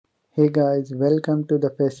Hey guys, welcome to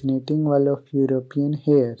the fascinating world of European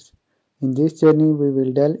hares. In this journey, we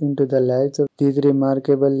will delve into the lives of these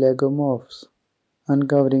remarkable lagomorphs,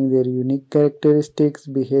 uncovering their unique characteristics,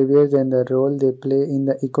 behaviors, and the role they play in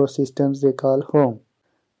the ecosystems they call home.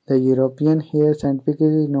 The European hare,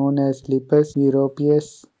 scientifically known as Lepus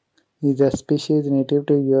europaeus, is a species native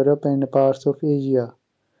to Europe and parts of Asia.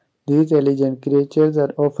 These elegant creatures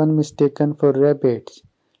are often mistaken for rabbits,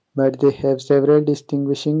 but they have several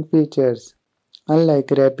distinguishing features.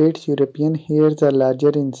 Unlike rabbits, European hares are larger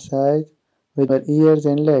in size with longer ears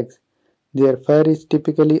and legs. Their fur is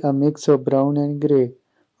typically a mix of brown and gray,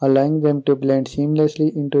 allowing them to blend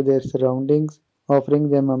seamlessly into their surroundings, offering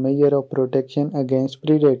them a measure of protection against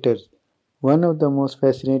predators. One of the most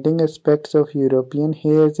fascinating aspects of European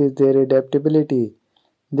hares is their adaptability.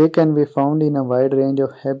 They can be found in a wide range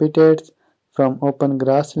of habitats, from open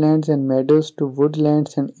grasslands and meadows to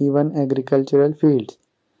woodlands and even agricultural fields.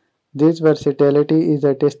 This versatility is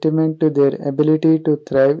a testament to their ability to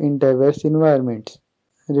thrive in diverse environments.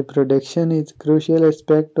 Reproduction is a crucial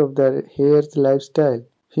aspect of the hare's lifestyle.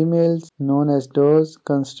 Females, known as does,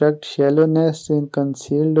 construct shallow nests in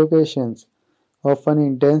concealed locations, often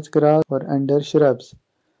in dense grass or under shrubs.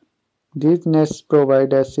 These nests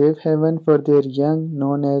provide a safe haven for their young,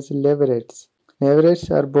 known as leverets. Leverets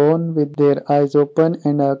are born with their eyes open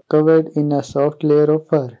and are covered in a soft layer of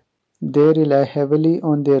fur. They rely heavily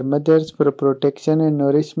on their mothers for protection and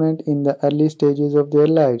nourishment in the early stages of their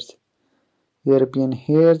lives. European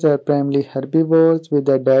hares are primarily herbivores with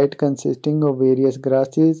a diet consisting of various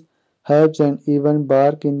grasses, herbs, and even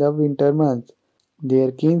bark in the winter months.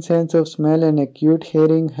 Their keen sense of smell and acute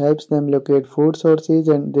hearing helps them locate food sources,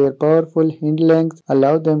 and their powerful hind legs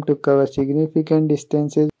allow them to cover significant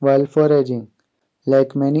distances while foraging.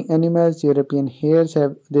 Like many animals, European hares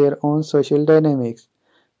have their own social dynamics.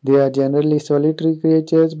 They are generally solitary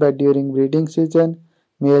creatures, but during breeding season,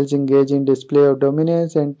 males engage in display of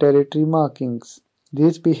dominance and territory markings.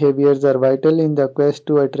 These behaviors are vital in the quest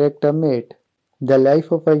to attract a mate. The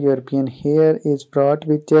life of a European hare is fraught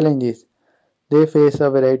with challenges. They face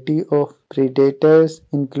a variety of predators,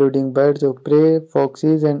 including birds of prey,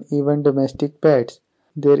 foxes, and even domestic pets.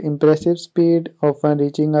 Their impressive speed, often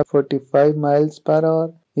reaching up 45 miles per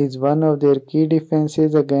hour, is one of their key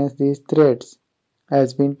defenses against these threats.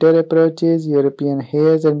 As winter approaches, European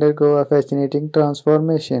hares undergo a fascinating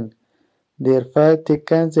transformation. Their fur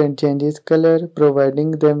thickens and changes color,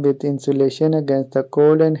 providing them with insulation against the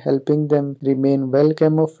cold and helping them remain well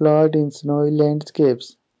camouflaged in snowy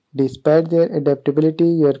landscapes. Despite their adaptability,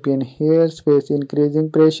 European hares face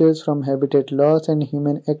increasing pressures from habitat loss and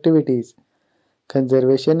human activities.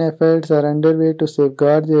 Conservation efforts are underway to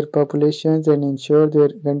safeguard their populations and ensure their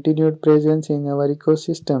continued presence in our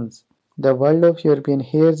ecosystems. The world of European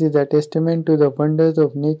hares is a testament to the wonders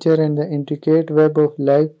of nature and the intricate web of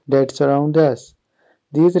life that surrounds us.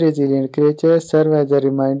 These resilient creatures serve as a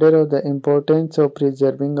reminder of the importance of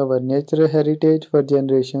preserving our natural heritage for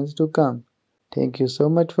generations to come. Thank you so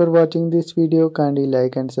much for watching this video. Kindly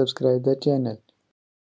like and subscribe the channel.